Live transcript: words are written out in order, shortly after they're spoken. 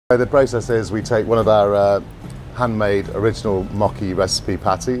The process is we take one of our handmade original Mocky recipe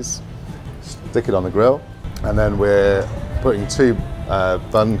patties, stick it on the grill, and then we're putting two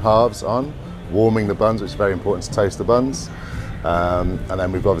bun halves on, warming the buns, which is very important to toast the buns. And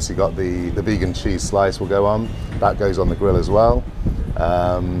then we've obviously got the vegan cheese slice will go on. That goes on the grill as well.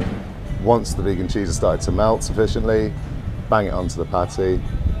 Once the vegan cheese has started to melt sufficiently, bang it onto the patty.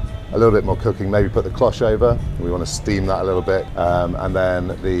 A little bit more cooking, maybe put the cloche over. We want to steam that a little bit. And then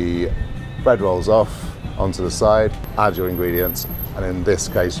the bread rolls off onto the side, add your ingredients. And in this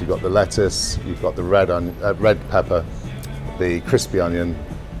case, you've got the lettuce, you've got the red pepper, the crispy onion,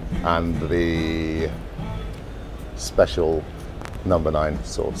 and the special No. 9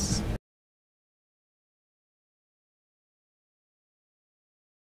 sauce.